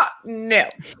 no.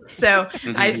 So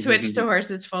I switched to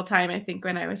horses full time, I think,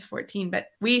 when I was 14. But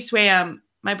we swam,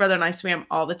 my brother and I swam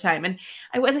all the time. And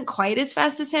I wasn't quite as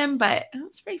fast as him, but I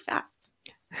was pretty fast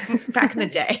back in the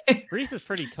day. Reese is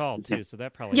pretty tall, too. So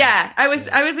that probably. Yeah, I was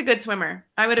a good swimmer.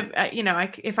 I would have,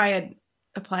 if I had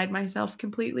applied myself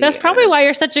completely. That's probably why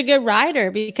you're such a good rider,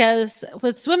 because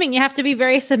with swimming, you have to be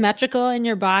very symmetrical in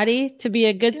your body to be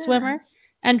a good swimmer.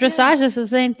 And dressage is the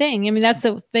same thing. I mean, that's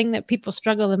the thing that people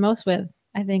struggle the most with,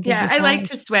 I think. Yeah, I like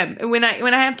to swim. When I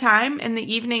have time in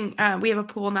the evening, we have a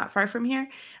pool not far from here.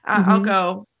 I'll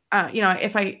go, but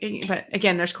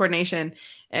again, there's coordination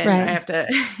and I have to,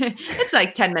 it's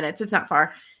like 10 minutes. It's not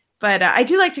far, but I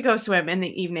do like to go swim in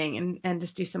the evening and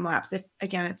just do some laps.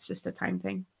 Again, it's just a time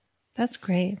thing. That's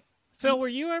great. Phil, were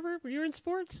you in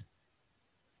sports?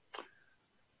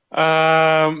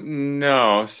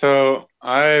 No. So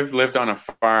I've lived on a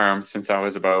farm since I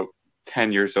was about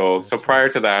 10 years old. So prior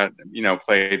to that,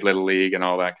 played Little League and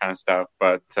all that kind of stuff.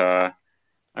 But as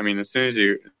soon as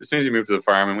you move to the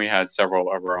farm, and we had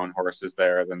several of our own horses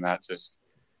there, then that just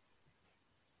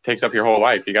takes up your whole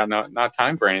life. You got not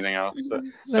time for anything else.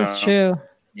 That's true.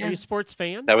 Yeah. Are you a sports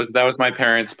fan? That was my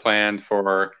parents' plan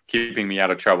for keeping me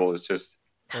out of trouble. Is just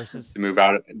horses to move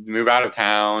out of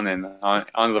town and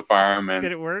onto the farm. And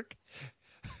did it work?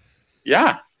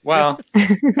 Yeah. Well,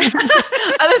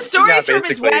 the stories from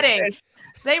his wedding.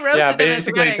 They roasted him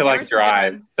basically to like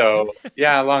drive. So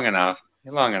yeah, long enough.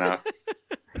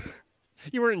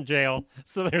 You were in jail,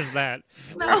 so there's that.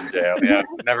 No. In jail, yeah.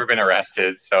 Never been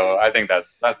arrested, so I think that's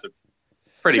a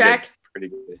pretty check. Pretty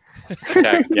good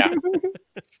check. Yeah.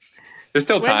 There's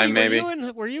still time, maybe.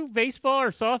 Were you baseball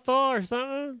or softball or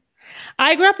something?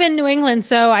 I grew up in New England,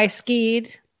 so I skied.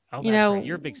 Oh, right.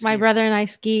 You're a big skier. My brother and I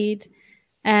skied,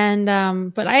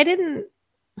 and but I didn't.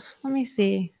 Let me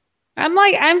see.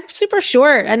 I'm super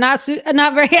short and not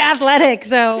very athletic,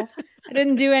 so I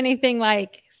didn't do anything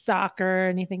like soccer or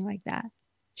anything like that.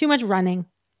 Too much running.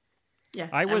 Yeah,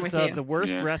 I was the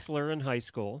worst wrestler in high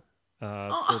school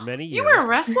for many years. You were a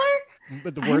wrestler?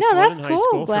 But the worst one in high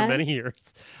school for many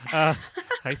years.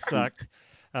 I sucked.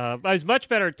 I was much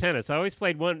better at tennis. I always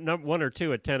played one or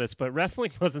two at tennis, but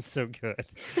wrestling wasn't so good.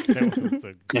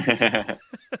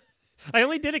 I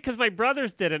only did it because my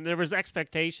brothers did it, and there was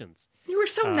expectations. You were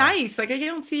so nice. Like I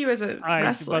don't see you as a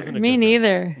wrestler. Me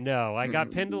neither. No, I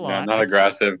got pinned a lot. Not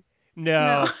aggressive.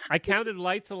 No, I counted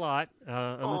lights a lot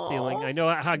on the ceiling. I know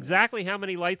exactly how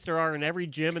many lights there are in every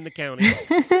gym in the county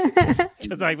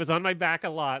because I was on my back a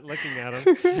lot looking at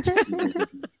them.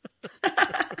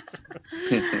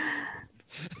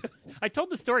 I told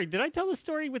the story. Did I tell the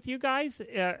story with you guys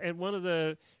at one of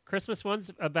the Christmas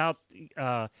ones about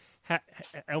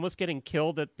almost getting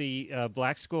killed at the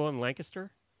black school in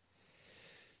Lancaster?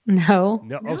 No.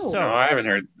 No. No, I haven't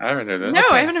heard this. No,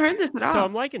 I haven't heard this at all. So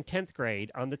I'm like in 10th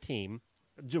grade on the team,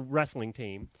 the wrestling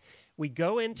team. We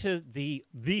go into the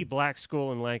black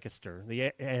school in Lancaster,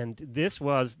 and this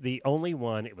was the only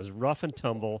one. It was rough and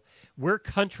tumble. We're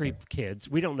country kids.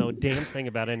 We don't know a damn thing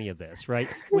about any of this, right?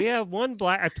 We have one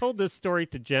black. I've told this story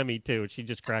to Jemmy too, and she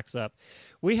just cracks up.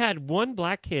 We had one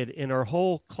black kid in our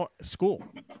whole school.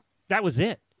 That was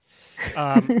it.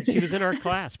 She was in our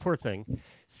class. Poor thing.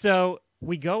 So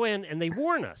we go in and they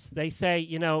warn us. They say,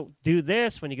 do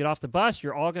this when you get off the bus.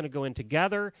 You're all going to go in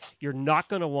together. You're not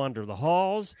going to wander the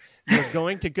halls. You're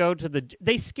going to go to the...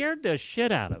 They scared the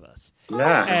shit out of us.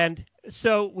 Yeah. And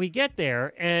so we get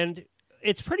there and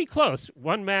it's pretty close.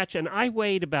 One match, and I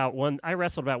wrestled about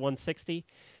 160.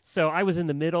 So I was in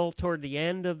the middle toward the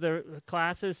end of the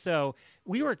classes. So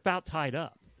we were about tied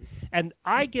up. And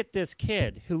I get this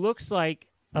kid who looks like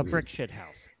a brick shit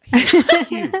house. He's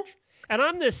huge. And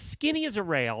I'm this skinny as a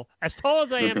rail, as tall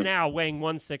as I am now, weighing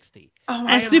 160. Oh,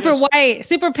 and super white,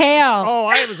 super pale. Oh,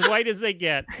 I am as white as they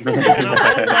get. And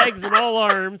I'm all legs and all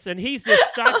arms. And he's this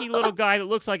stocky little guy that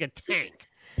looks like a tank.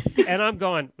 And I'm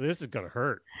going, this is going to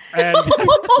hurt. And this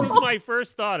was my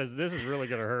first thought, is this is really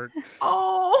going to hurt.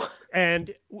 Oh.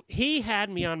 And he had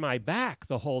me on my back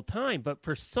the whole time. But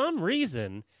for some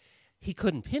reason, he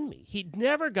couldn't pin me. He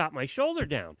never got my shoulder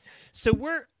down. So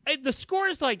the score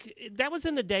is like, that was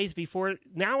in the days before.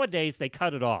 Nowadays, they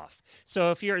cut it off.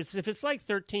 So if it's like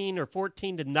 13 or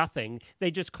 14 to nothing, they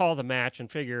just call the match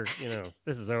and figure,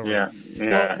 this is over. Yeah.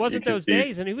 Well, it wasn't those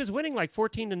days, and he was winning like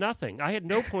 14 to nothing. I had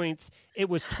no points. It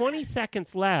was 20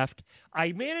 seconds left.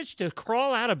 I managed to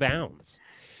crawl out of bounds.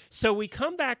 So we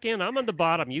come back in. I'm on the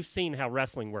bottom. You've seen how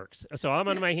wrestling works. So I'm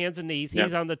on my hands and knees.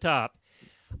 He's on the top.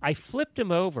 I flipped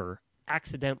him over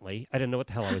accidentally. I didn't know what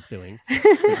the hell I was doing.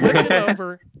 Flipped him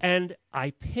over, and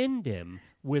I pinned him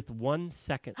with 1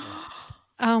 second left.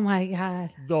 Oh, my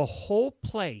God. The whole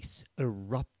place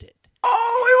erupted.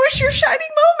 Oh, it was your shining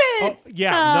moment. Oh,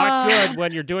 yeah, not good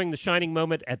when you're doing the shining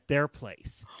moment at their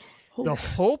place. The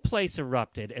whole place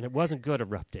erupted, and it wasn't good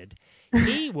erupted.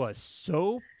 He was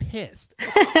so pissed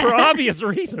for obvious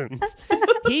reasons.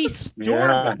 He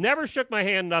stormed, never shook my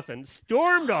hand, nothing,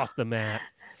 stormed off the mat.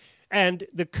 And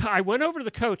I went over to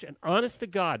the coach, and honest to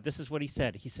God, this is what he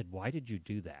said. He said, "Why did you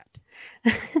do that?"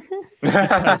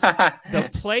 Because the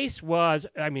place was,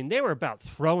 they were about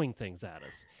throwing things at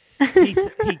us.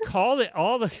 He called it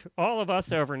all of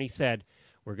us over, and he said,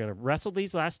 "We're going to wrestle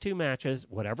these last two matches.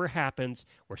 Whatever happens,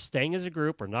 we're staying as a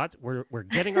group. We're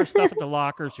getting our stuff at the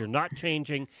lockers. You're not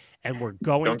changing, and we're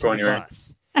going to the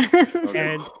bus."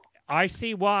 And I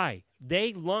see why.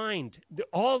 They lined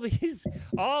all these,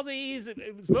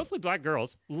 it was mostly black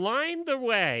girls, lined the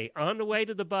way on the way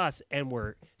to the bus and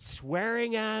were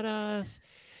swearing at us.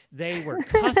 They were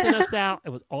cussing us out. It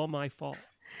was all my fault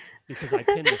because I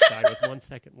pinned this guy with 1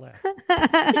 second left.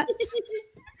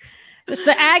 It's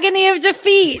the agony of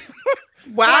defeat.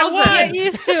 Wow, get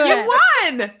used to it. You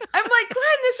won. I'm like,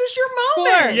 Glenn, this was your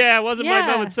moment. Yeah, it wasn't my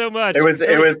moment so much. It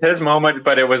was his moment,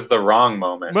 but it was the wrong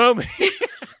moment.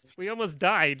 We almost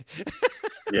died.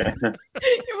 Yeah. You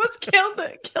almost killed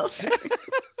her.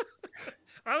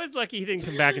 I was lucky he didn't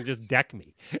come back and just deck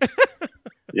me.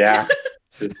 Yeah.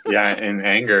 Yeah, in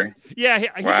anger. Yeah, he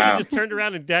could have just turned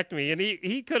around and decked me, and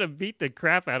he could have beat the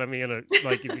crap out of me in a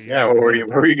like. Yeah, what were you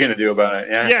going to do about it?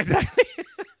 Yeah, exactly.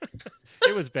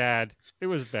 It was bad.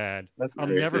 I'll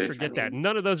never forget that.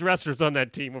 None of those wrestlers on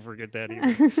that team will forget that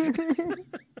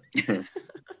either.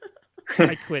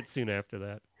 I quit soon after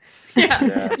that.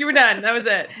 Yeah, you were done. That was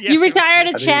it. Yeah. You retired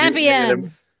a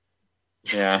champion.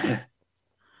 Yeah.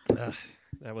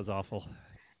 That was awful.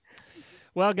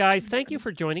 Well, guys, thank you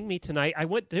for joining me tonight. I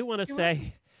do want to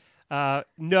say,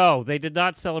 no, they did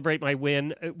not celebrate my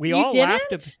win. We all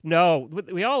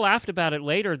laughed about it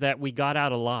later that we got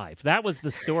out alive. That was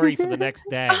the story for the next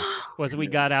day. Was we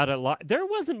got out alive. There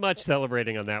wasn't much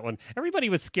celebrating on that one. Everybody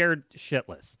was scared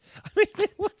shitless.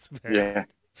 It was bad. Yeah.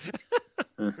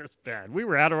 It was bad. We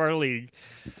were out of our league.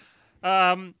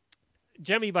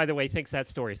 Jemmy, by the way, thinks that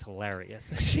story is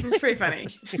hilarious. It's pretty funny.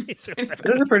 This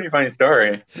is a pretty funny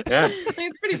story. Yeah.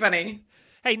 It's pretty funny.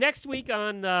 Hey, next week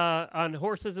on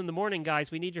Horses in the Morning,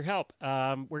 guys, we need your help.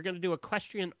 We're going to do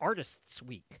Equestrian Artists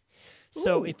Week.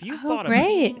 So if you bought a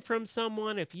painting from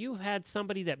someone, if you had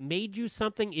somebody that made you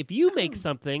something, if you make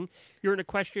something, you're an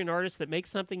equestrian artist that makes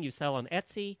something you sell on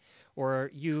Etsy,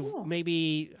 or you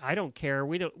maybe, I don't care,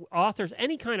 authors,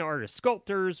 any kind of artists,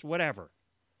 sculptors, whatever.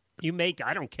 you make,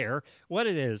 I don't care what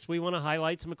it is. We want to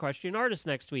highlight some equestrian artists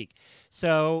next week.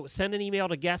 So send an email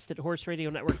to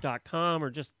guest@horseradionetwork.com or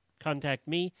just contact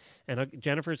me, and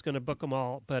Jennifer's going to book them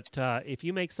all. But if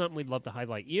you make something, we'd love to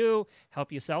highlight you,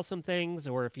 help you sell some things,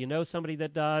 or if you know somebody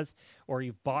that does, or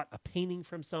you've bought a painting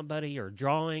from somebody or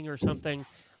drawing or something,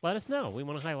 let us know. We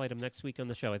want to highlight them next week on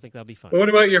the show. I think that'll be fun. What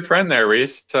about your friend there,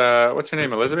 Reese? What's her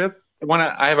name, Elizabeth? The one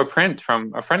I have a print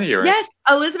from a friend of yours. Yes,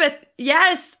 Elizabeth.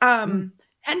 Yes,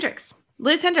 Hendricks.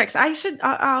 Liz Hendricks.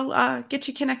 I'll get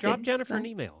you connected. Drop Jennifer an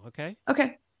email, okay?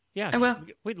 Okay. Yeah, I will.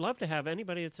 We'd love to have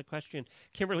anybody that's a question.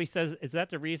 Kimberly says, is that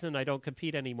the reason I don't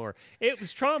compete anymore? It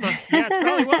was trauma. Yeah, it's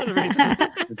probably one of the reasons.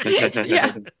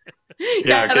 Yeah.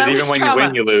 Yeah, because even when you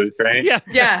win, you lose, right? Yeah.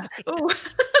 Yeah.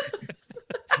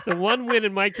 The one win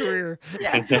in my career.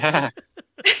 Yeah.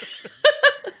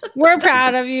 We're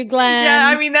proud of you, Glenn. Yeah,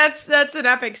 I mean, that's an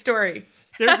epic story.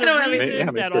 There's a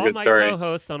reason that all my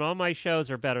co-hosts on all my shows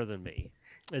are better than me.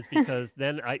 Is because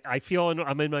then I feel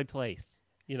I'm in my place.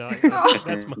 You know,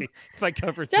 that's my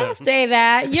comfort zone. Don't say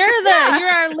that. You're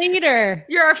our leader.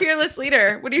 You're our fearless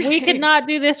leader. What do you say? We could not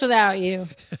do this without you.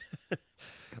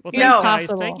 Well, thanks,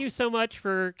 guys. Thank you so much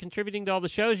for contributing to all the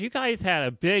shows. You guys had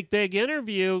a big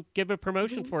interview. Give a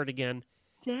promotion for it again.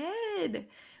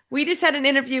 We just had an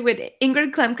interview with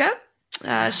Ingrid Klemke.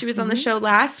 She was on the show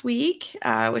last week,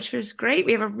 which was great.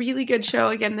 We have a really good show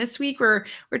again this week. We're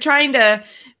trying to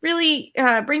really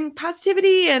bring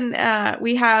positivity, and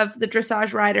we have the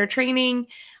dressage rider training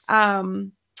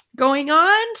going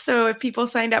on. So if people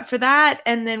signed up for that,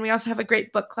 and then we also have a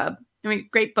great book club.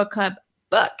 Great book club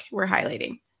book we're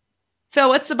highlighting. Phil,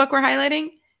 what's the book we're highlighting?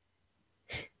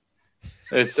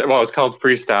 It's called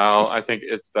Freestyle. I think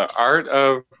it's the art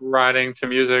of riding to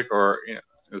music, or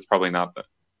it's probably not the.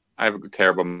 I have a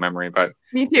terrible memory, but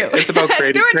me too. It's about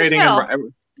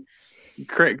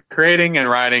creating and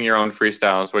riding your own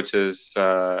freestyles, which is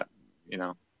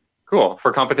cool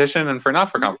for competition and for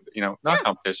not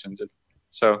competition.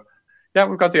 So yeah,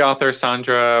 we've got the author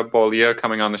Sandra Bolia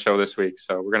coming on the show this week,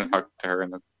 so we're going to talk to her,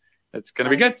 and it's going to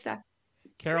be good.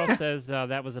 Carol says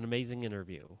that was an amazing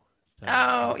interview.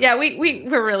 So, yeah, we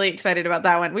were really excited about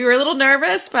that one. We were a little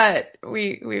nervous, but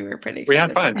we were pretty excited. We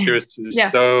had fun. She was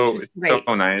so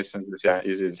nice and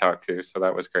easy to talk to. So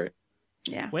that was great.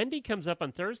 Yeah. Wendy comes up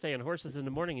on Thursday on Horses in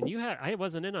the Morning, and I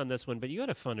wasn't in on this one, but you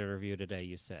had a fun interview today,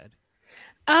 you said.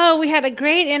 Oh, we had a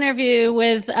great interview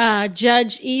with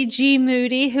Judge E.G.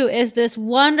 Moody, who is this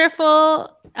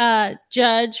wonderful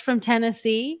judge from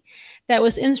Tennessee that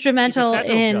was instrumental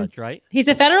judge, right? He's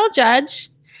a federal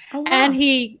judge. Oh, wow. And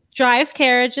he drives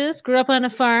carriages, grew up on a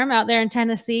farm out there in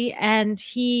Tennessee, and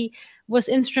he was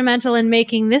instrumental in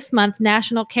making this month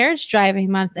National Carriage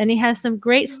Driving Month. And he has some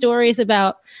great stories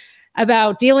about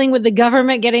dealing with the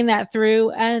government, getting that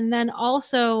through. And then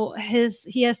also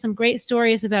he has some great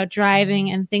stories about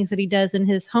driving and things that he does in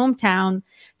his hometown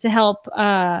to help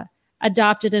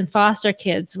adopted and foster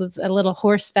kids with a little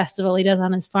horse festival he does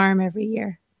on his farm every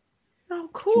year. Oh,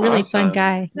 cool. He's a really fun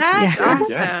guy. That's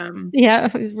awesome. Yeah,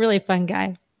 he's a really fun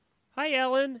guy. Hi,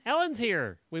 Ellen. Ellen's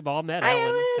here. We've all met Hi,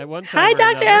 Ellen at one time.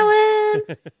 Hi, Dr. Ellen.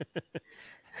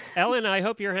 Ellen, I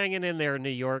hope you're hanging in there in New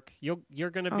York. You're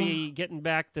going to be getting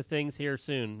back to things here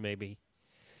soon, maybe.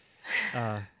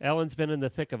 Ellen's been in the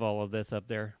thick of all of this up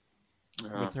there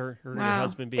with her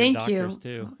husband being doctors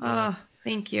too.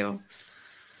 Thank you.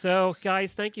 So,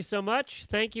 guys, thank you so much.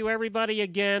 Thank you, everybody,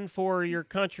 again, for your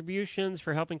contributions,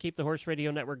 for helping keep the Horse Radio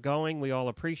Network going. We all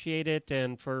appreciate it,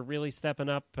 and for really stepping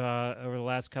up over the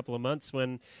last couple of months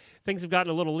when things have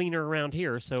gotten a little leaner around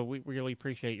here. So we really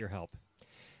appreciate your help.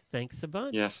 Thanks a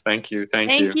bunch. Yes, thank you.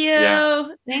 Thank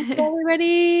you. Thanks,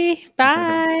 everybody.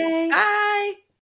 Bye. Bye.